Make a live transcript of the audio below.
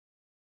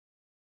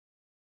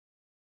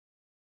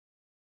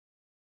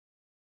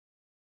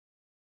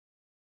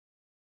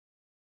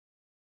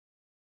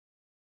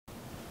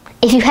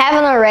If you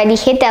haven't already,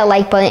 hit that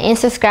like button and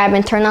subscribe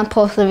and turn on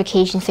post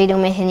notifications so you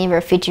don't miss any of our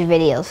future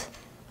videos.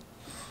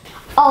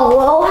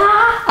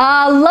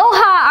 Aloha!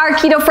 Aloha, our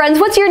keto friends.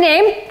 What's your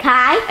name?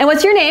 Kai. And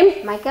what's your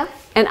name? Micah.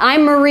 And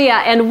I'm Maria,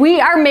 and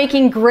we are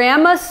making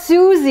Grandma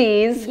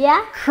Susie's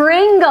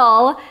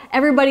Kringle.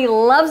 Everybody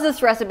loves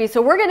this recipe,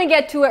 so we're gonna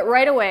get to it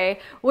right away.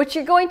 What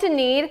you're going to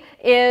need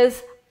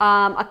is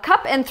a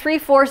cup and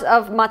 3/4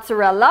 of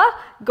mozzarella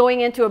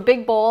going into a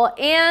big bowl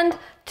and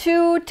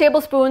 2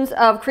 tablespoons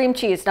of cream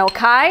cheese. Now,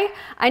 Kai,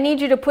 I need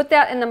you to put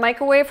that in the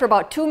microwave for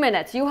about 2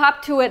 minutes. You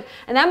hop to it,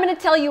 and I'm gonna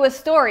tell you a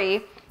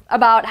story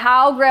about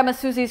how Grandma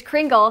Susie's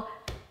Kringle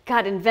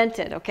got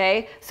invented,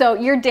 okay? So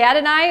your dad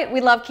and I,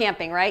 we love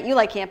camping, right? You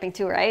like camping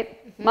too,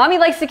 right? Mm-hmm. Mommy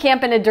likes to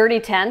camp in a dirty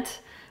tent,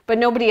 but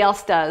nobody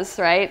else does,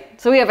 right?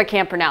 So we have a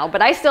camper now,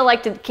 but I still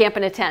like to camp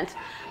in a tent.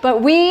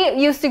 But we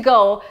used to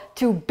go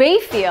to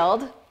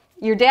Bayfield,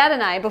 your dad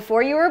and I,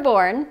 before you were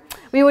born.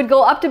 We would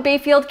go up to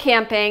Bayfield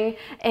camping,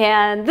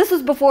 and this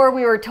was before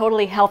we were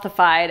totally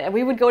healthified, and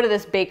we would go to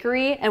this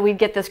bakery and we'd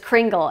get this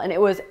Kringle, and it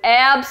was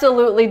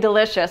absolutely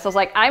delicious. I was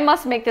like, I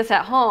must make this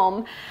at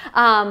home.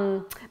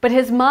 But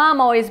his mom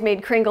always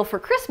made Kringle for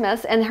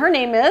Christmas, and her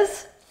name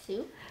is?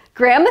 Sue.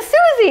 Grandma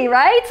Susie,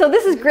 right? So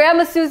this is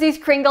Grandma Susie's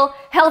Kringle,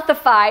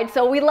 healthified.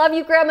 So we love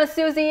you, Grandma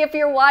Susie, if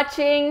you're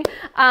watching.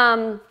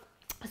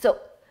 So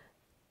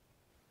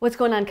what's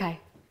going on, Kai?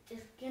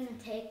 It's gonna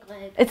take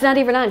like... It's not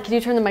even on. Can you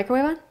turn the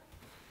microwave on?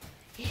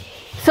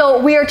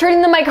 So we are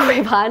turning the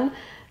microwave on.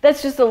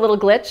 That's just a little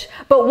glitch.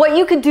 But what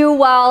you could do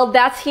while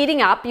that's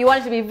heating up, you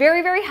want it to be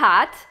very, very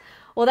hot.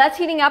 While that's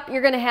heating up,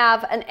 you're gonna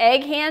have an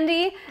egg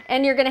handy,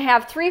 and you're gonna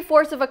have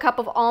 3/4 of a cup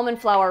of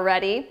almond flour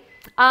ready.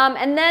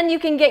 And then you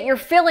can get your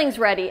fillings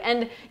ready.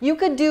 And you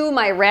could do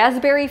my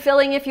raspberry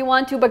filling if you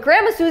want to, but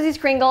Grandma Susie's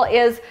Kringle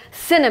is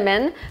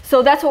cinnamon.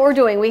 So that's what we're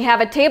doing. We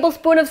have a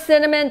tablespoon of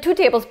cinnamon, 2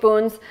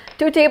 tablespoons,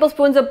 2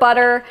 tablespoons of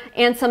butter,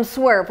 and some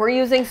swerve. We're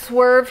using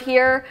swerve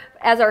here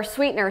as our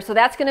sweetener. So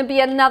that's gonna be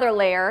another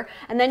layer.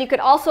 And then you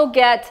could also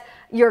get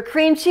your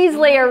cream cheese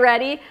layer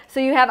ready. So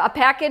you have a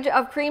package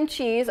of cream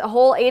cheese, a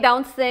whole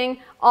 8-ounce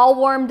thing, all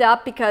warmed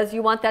up because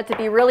you want that to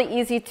be really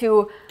easy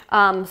to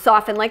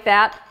soften like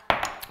that.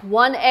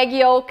 1 egg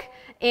yolk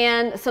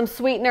and some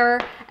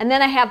sweetener, and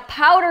then I have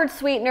powdered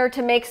sweetener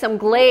to make some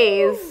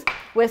glaze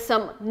with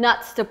some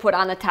nuts to put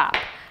on the top.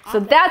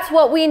 So that's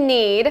what we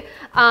need.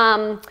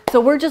 So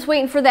we're just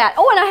waiting for that.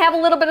 Oh, and I have a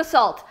little bit of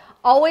salt.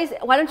 Always,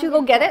 why don't you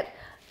go get it?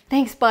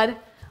 Thanks, bud.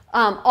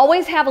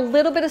 Always have a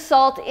little bit of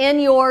salt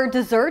in your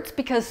desserts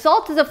because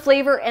salt is a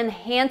flavor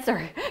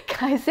enhancer.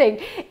 Kai's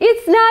saying,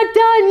 it's not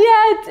done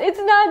yet.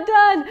 It's not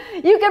done.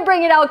 You can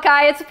bring it out,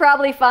 Kai. It's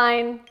probably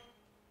fine.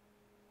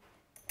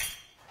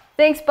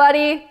 Thanks,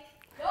 buddy.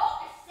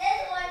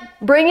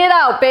 Bring it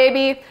out,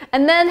 baby.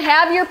 And then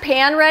have your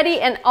pan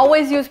ready and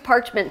always use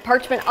parchment.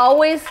 Parchment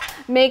always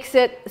makes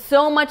it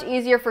so much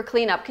easier for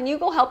cleanup. Can you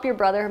go help your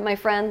brother, my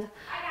friend?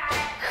 I got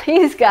it.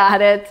 He's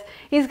got it.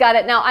 He's got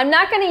it. Now, I'm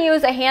not going to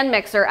use a hand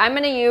mixer. I'm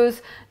going to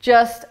use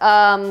just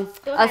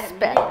a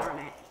spit.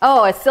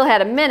 Oh, it still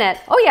had a minute.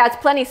 Oh, yeah, it's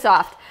plenty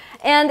soft.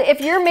 And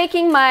if you're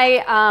making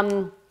my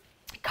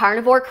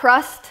carnivore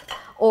crust,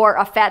 or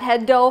a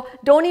fathead dough,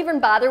 don't even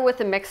bother with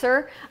the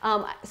mixer.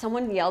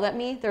 Someone yelled at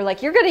me. They're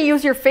like, you're gonna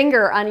use your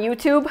finger on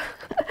YouTube.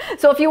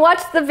 So if you watch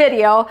the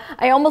video,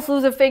 I almost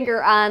lose a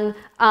finger on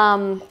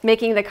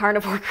making the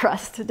carnivore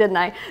crust, didn't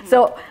I?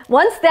 So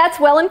once that's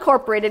well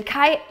incorporated,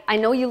 Kai, I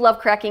know you love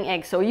cracking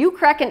eggs, so you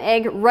crack an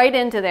egg right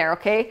into there,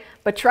 okay?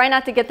 But try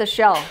not to get the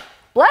shell.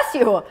 Bless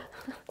you.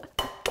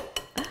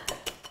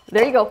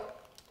 There you go.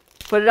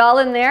 Put it all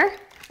in there.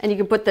 And you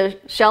can put the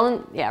shell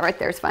in, yeah, right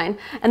there is fine.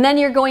 And then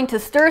you're going to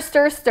stir,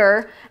 stir,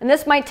 stir. And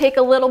this might take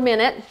a little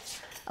minute,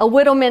 a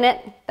whittle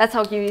minute. That's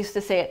how you used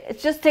to say it.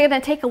 It's just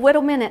gonna take a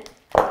whittle minute.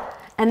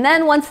 And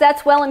then once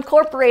that's well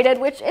incorporated,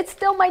 which it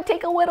still might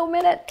take a whittle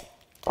minute.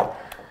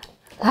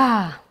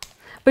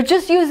 But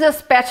just use a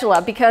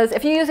spatula because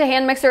if you use a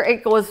hand mixer,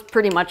 it goes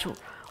pretty much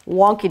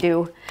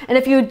wonky-doo. And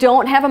if you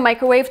don't have a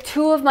microwave,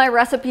 2 of my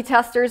recipe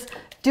testers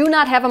do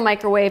not have a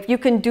microwave. You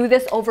can do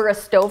this over a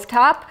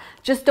stovetop.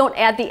 Just don't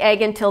add the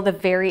egg until the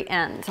very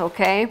end,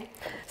 okay?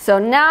 So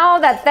now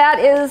that that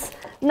is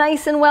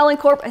nice and well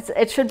incorporated,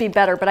 it should be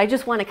better, but I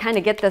just want to kind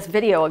of get this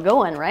video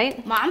going,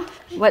 right? Mom,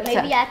 what's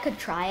maybe that? I could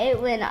try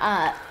it when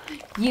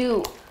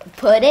you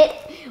put it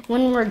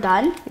when we're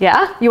done.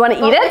 Yeah? You want to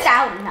eat it?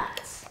 Without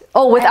nuts.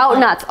 Oh, without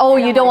nuts. Oh,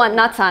 you don't want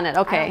nuts on it.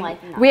 Okay. I don't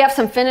like nuts. We have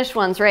some finished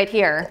ones right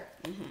here.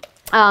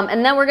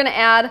 And then we're going to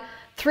add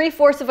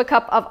 3/4 of a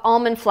cup of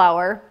almond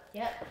flour.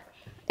 Yep.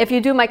 If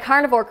you do my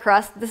carnivore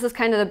crust, this is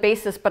kind of the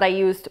basis, but I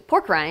used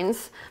pork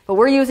rinds. But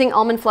we're using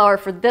almond flour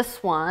for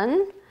this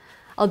one.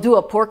 I'll do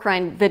a pork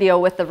rind video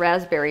with the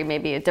raspberry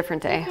maybe a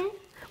different day. Okay.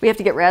 We have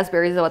to get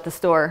raspberries though at the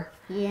store.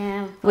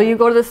 Yeah. Will you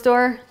go to the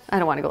store? I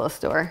don't want to go to the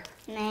store.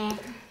 Nah.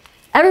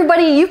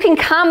 Everybody, you can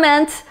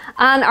comment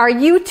on our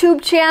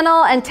YouTube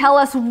channel and tell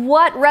us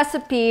what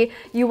recipe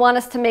you want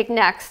us to make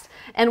next.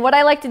 And what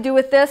I like to do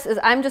with this is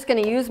I'm just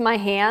going to use my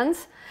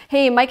hands.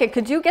 Hey, Micah,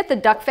 could you get the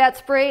duck fat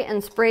spray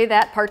and spray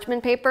that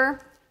parchment paper?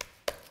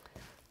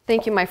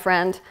 Thank you, my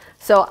friend.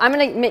 So I'm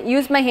gonna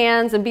use my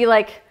hands and be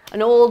like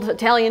an old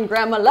Italian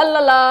grandma, la la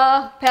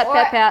la, pat,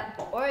 pat,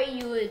 pat. Or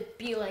you would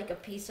be like a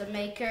pizza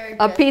maker.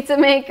 A pizza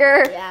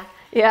maker. Yeah.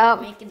 Yeah.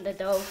 Making the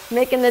dough.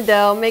 Making the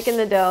dough, making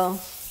the dough.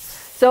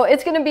 So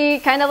it's gonna be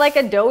kind of like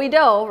a doughy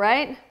dough,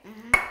 right?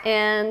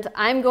 And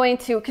I'm going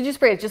to, could you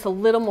spray it just a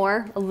little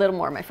more,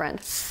 my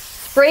friend?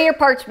 Spray your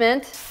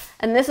parchment,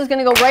 and this is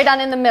gonna go right on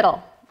in the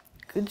middle.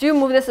 Could you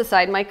move this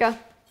aside, Micah?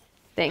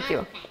 Thank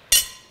you.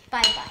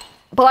 Bye-bye.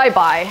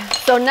 Bye-bye.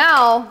 So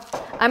now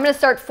I'm gonna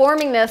start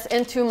forming this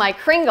into my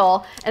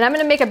kringle, and I'm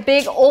gonna make a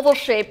big oval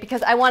shape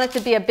because I want it to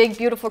be a big,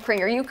 beautiful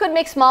kringle. You could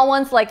make small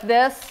ones like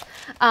this,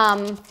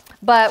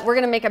 but we're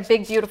gonna make a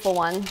big, beautiful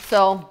one.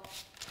 So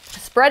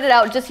spread it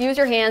out, just use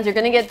your hands. You're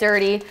gonna get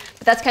dirty,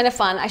 but that's kind of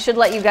fun. I should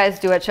let you guys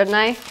do it, shouldn't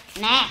I?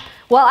 Nah.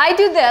 Well, I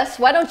do this.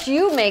 Why don't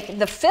you make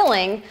the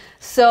filling?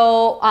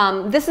 So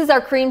this is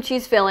our cream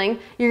cheese filling.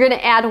 You're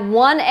gonna add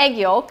 1 egg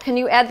yolk. Can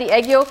you add the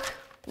egg yolk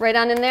right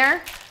on in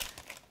there?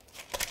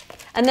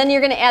 And then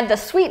you're gonna add the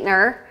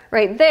sweetener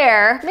right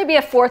there, maybe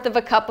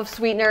 1/4 cup of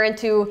sweetener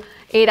into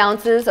 8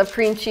 ounces of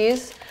cream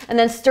cheese. And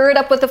then stir it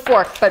up with a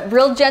fork, but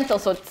real gentle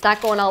so it's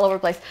not going all over the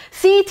place.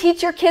 See,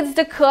 teach your kids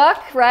to cook,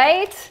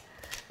 right?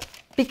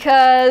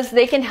 Because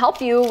they can help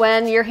you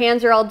when your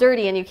hands are all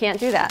dirty and you can't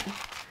do that.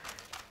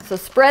 So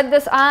spread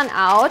this on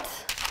out.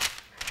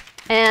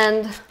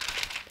 And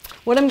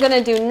what I'm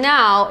gonna do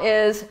now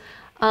is,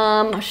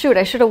 shoot,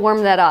 I should have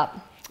warmed that up.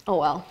 Oh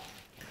well,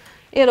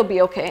 it'll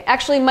be okay.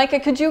 Actually, Micah,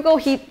 could you go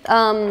heat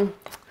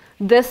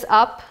this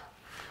up?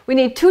 We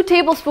need 2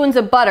 tablespoons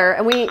of butter,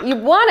 and you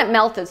want it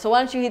melted, so why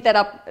don't you heat that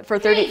up for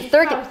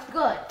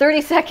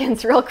 30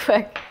 seconds real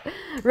quick.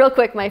 Real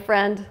quick, my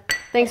friend.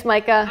 Thanks,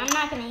 Micah. I'm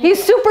not gonna eat He's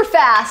it. super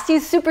fast.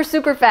 He's super,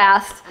 super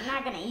fast. I'm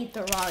not gonna eat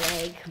the raw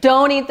egg.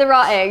 Don't eat the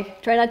raw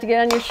egg. Try not to get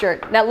on your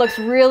shirt. That looks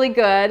really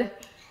good.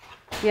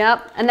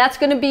 Yep, and that's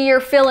gonna be your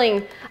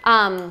filling.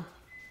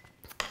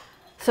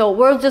 So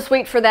we'll just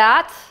wait for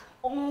that.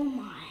 Oh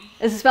my.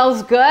 It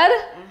smells good.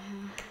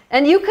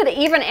 And you could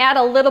even add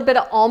a little bit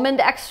of almond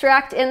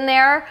extract in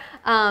there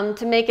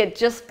to make it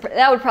just,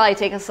 that would probably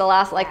take us a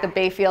lot like the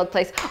Bayfield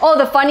place. Oh,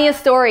 the funniest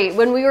story,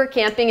 when we were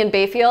camping in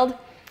Bayfield,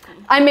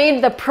 I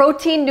made the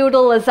protein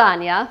noodle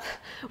lasagna.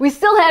 We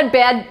still had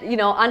bad,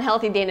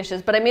 unhealthy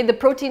Danishes, but I made the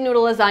protein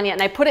noodle lasagna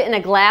and I put it in a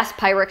glass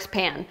Pyrex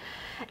pan.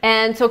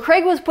 And so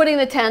Craig was putting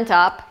the tent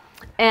up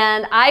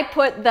and I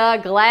put the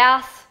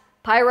glass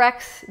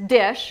Pyrex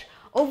dish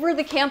over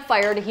the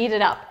campfire to heat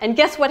it up. And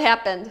guess what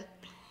happened?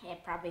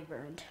 It probably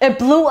burned. It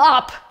blew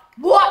up.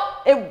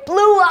 What? It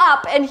blew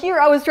up. And here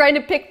I was trying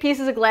to pick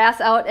pieces of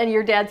glass out and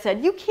your dad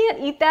said, you can't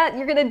eat that.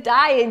 You're gonna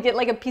die and get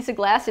like a piece of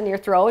glass in your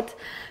throat.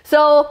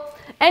 So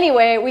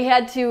anyway, we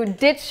had to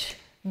ditch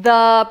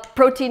the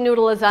protein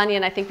noodle lasagna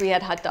and I think we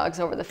had hot dogs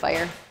over the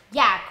fire.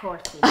 Yeah, of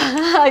course we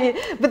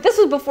did. But this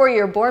was before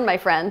you were born, my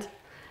friend.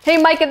 Hey,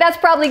 Micah, that's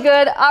probably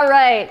good. All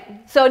right.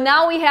 So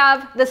now we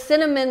have the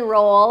cinnamon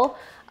roll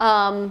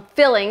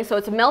filling. So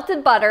it's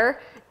melted butter.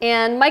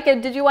 And Micah,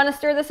 did you want to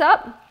stir this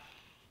up?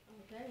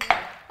 Okay.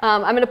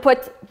 I'm going to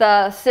put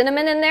the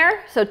cinnamon in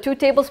there. So 2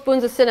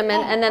 tablespoons of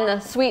cinnamon and then the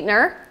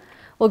sweetener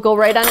will go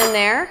right on in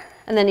there.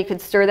 And then you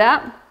could stir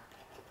that.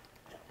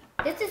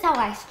 This is how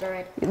I stir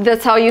it.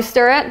 That's how you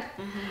stir it?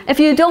 If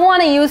you don't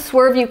want to use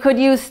Swerve, you could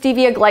use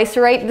stevia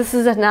glycerate. This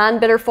is a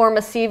non-bitter form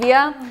of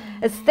stevia.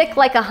 It's thick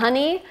like a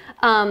honey,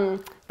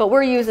 but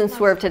we're using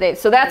Swerve today.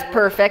 So that's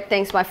perfect.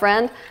 Thanks, my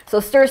friend.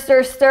 So stir,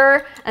 stir,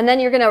 stir. And then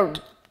you're going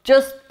to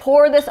just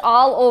pour this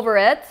all over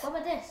it. What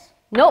about this?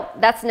 Nope,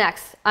 that's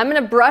next. I'm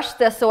going to brush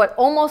this so it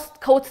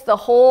almost coats the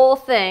whole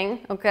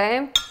thing,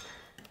 okay?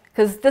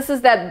 Because this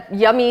is that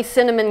yummy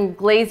cinnamon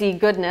glazy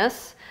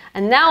goodness.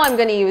 And now I'm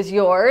going to use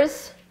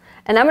yours.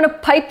 And I'm going to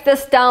pipe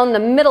this down the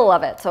middle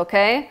of it,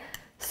 okay?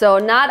 So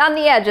not on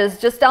the edges,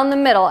 just down the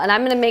middle. And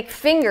I'm going to make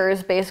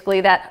fingers,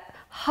 basically, that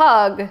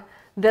hug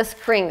this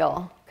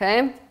kringle,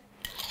 okay?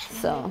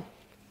 So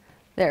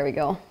there we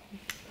go.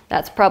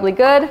 That's probably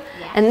good.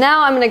 Yeah. And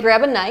now I'm going to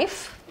grab a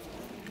knife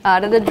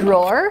out of the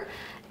drawer.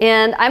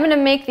 And I'm going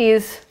to make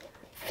these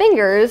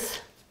fingers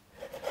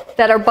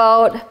that are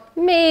about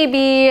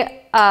maybe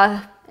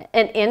an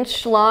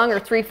inch long or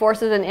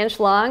 3/4 of an inch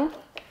long.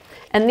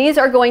 And these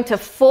are going to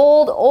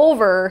fold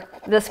over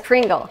this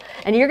kringle.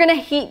 And you're going to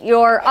heat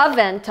your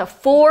oven to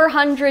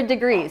 400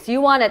 degrees. You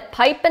want it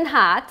piping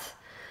hot.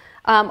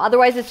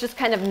 Otherwise, it's just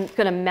kind of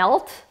going to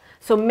melt.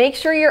 So make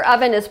sure your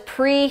oven is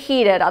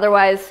preheated.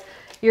 Otherwise,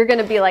 you're going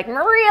to be like,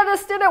 Maria,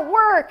 this didn't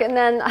work. And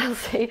then I'll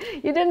say,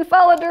 you didn't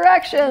follow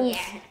directions,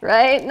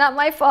 right? Not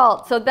my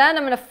fault. So then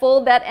I'm going to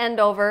fold that end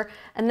over.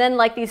 And then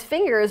like these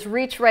fingers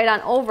reach right on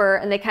over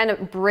and they kind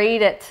of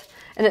braid it.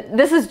 And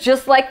this is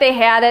just like they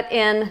had it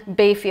in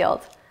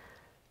Bayfield.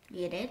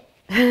 You did?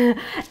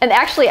 And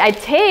actually, I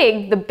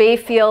tagged the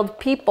Bayfield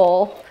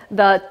people,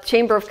 the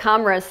Chamber of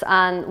Commerce,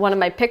 on one of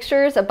my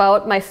pictures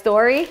about my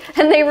story,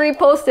 and they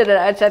reposted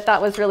it, which I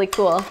thought was really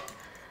cool.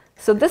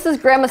 So this is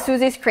Grandma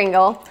Susie's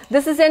Kringle.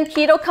 This is in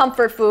Keto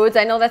Comfort Foods.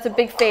 I know that's a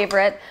big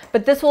favorite,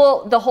 but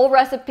the whole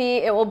recipe,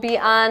 it will be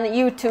on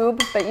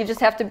YouTube, but you just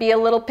have to be a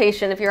little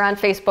patient if you're on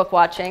Facebook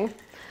watching.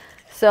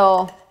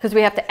 So, because we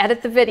have to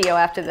edit the video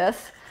after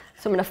this.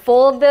 So I'm gonna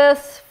fold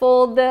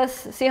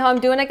this. See how I'm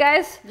doing it,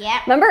 guys?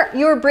 Yeah. Remember,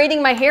 you were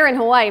braiding my hair in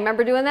Hawaii.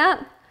 Remember doing that?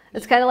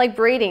 It's kind of like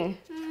braiding.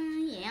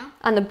 Yeah.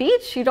 On the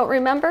beach, you don't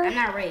remember? I'm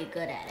not really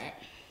good at it.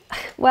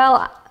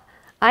 Well,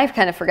 I've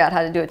kind of forgot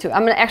how to do it too.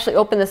 I'm gonna actually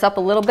open this up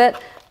a little bit,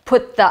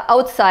 put the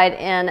outside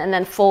in, and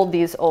then fold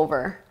these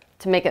over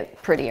to make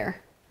it prettier.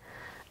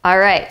 All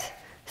right,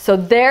 so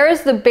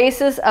there's the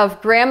basis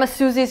of Grandma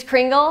Susie's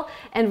Kringle,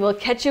 and we'll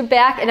catch you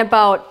back in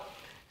about,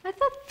 I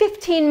thought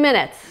 15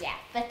 minutes. Yeah,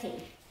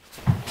 15.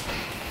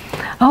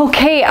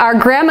 Okay, our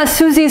Grandma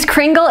Susie's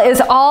Kringle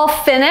is all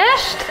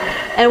finished,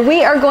 and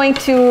we are going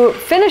to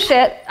finish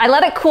it. I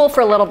let it cool for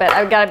a little bit,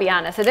 I've gotta be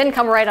honest. It didn't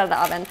come right out of the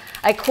oven.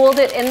 I cooled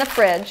it in the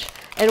fridge.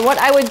 And what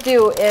I would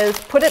do is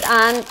put it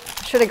on,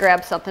 should have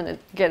grabbed something to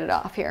get it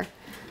off here.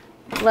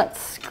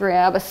 Let's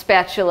grab a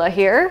spatula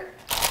here.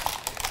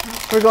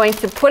 We're going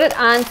to put it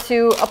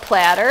onto a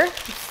platter. It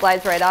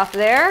slides right off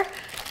there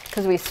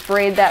because we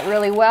sprayed that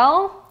really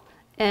well.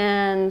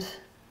 And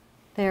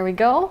there we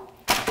go.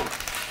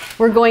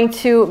 We're going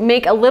to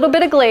make a little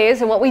bit of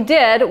glaze, and what we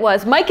did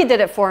was, Micah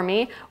did it for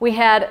me. We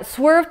had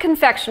Swerve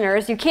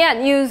confectioners. You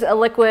can't use a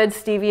liquid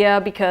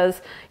stevia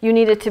because you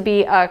need it to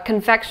be a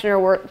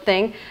confectioner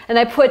thing. And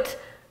I put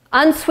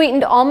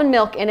unsweetened almond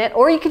milk in it,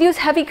 or you could use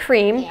heavy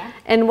cream. Yeah.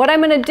 And what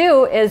I'm gonna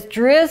do is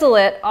drizzle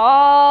it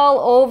all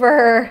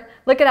over.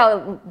 Look at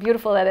how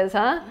beautiful that is,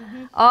 huh?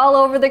 Mm-hmm. All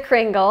over the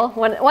Kringle.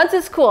 Once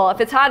it's cool,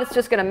 if it's hot, it's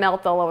just gonna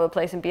melt all over the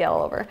place and be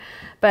all over.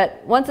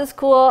 But once it's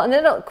cool, and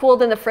then it'll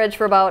cooled in the fridge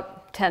for about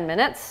 10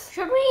 minutes.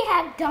 Should we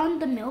have done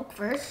the milk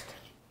first?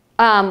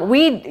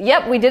 We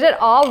did it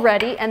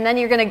already, and then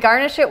you're gonna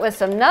garnish it with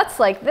some nuts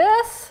like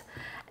this.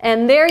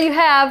 And there you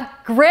have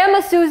Grandma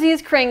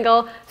Susie's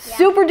Kringle,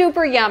 super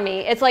duper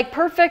yummy. It's like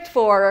perfect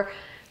for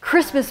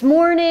Christmas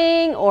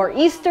morning or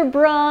Easter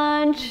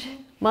brunch,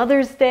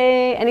 Mother's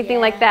Day, anything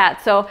like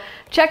that. So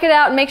check it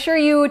out and make sure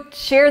you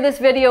share this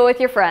video with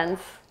your friends.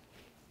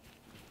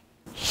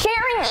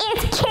 Sharing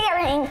is